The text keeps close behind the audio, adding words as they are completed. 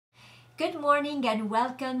Good morning and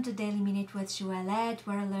welcome to Daily Minute with Joëlette,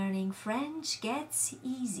 where learning French gets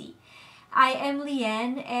easy. I am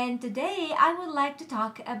Llyane, and today I would like to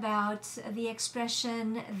talk about the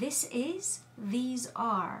expression this is, these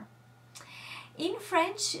are. In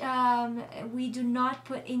French, we do not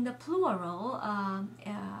put in the plural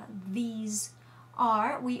these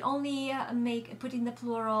are. We only put in the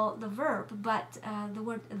plural the verb, but the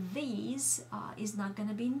word these is not going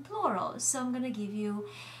to be in plural. So I'm going to give you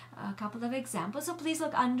a couple of examples. So please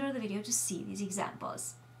look under the video to see these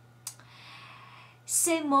examples.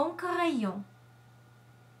 C'est mon crayon.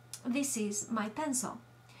 This is my pencil.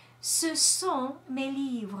 Ce sont mes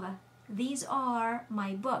livres. These are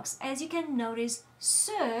my books. As you can notice,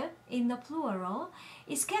 ce in the plural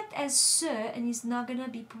is kept as ce and is not going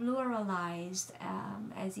to be pluralized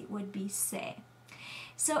as it would be c'est.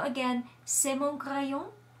 So again, c'est mon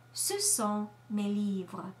crayon, ce sont mes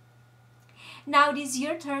livres. Now it is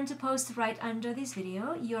your turn to post right under this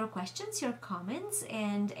video your questions, your comments,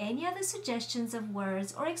 and any other suggestions of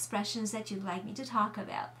words or expressions that you'd like me to talk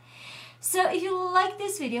about. So if you like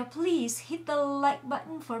this video, please hit the like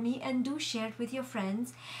button for me and do share it with your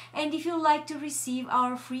friends. And if you'd like to receive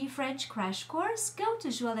our free French crash course, go to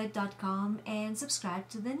joelette.com and subscribe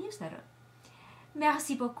to the newsletter.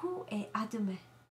 Merci beaucoup et à demain.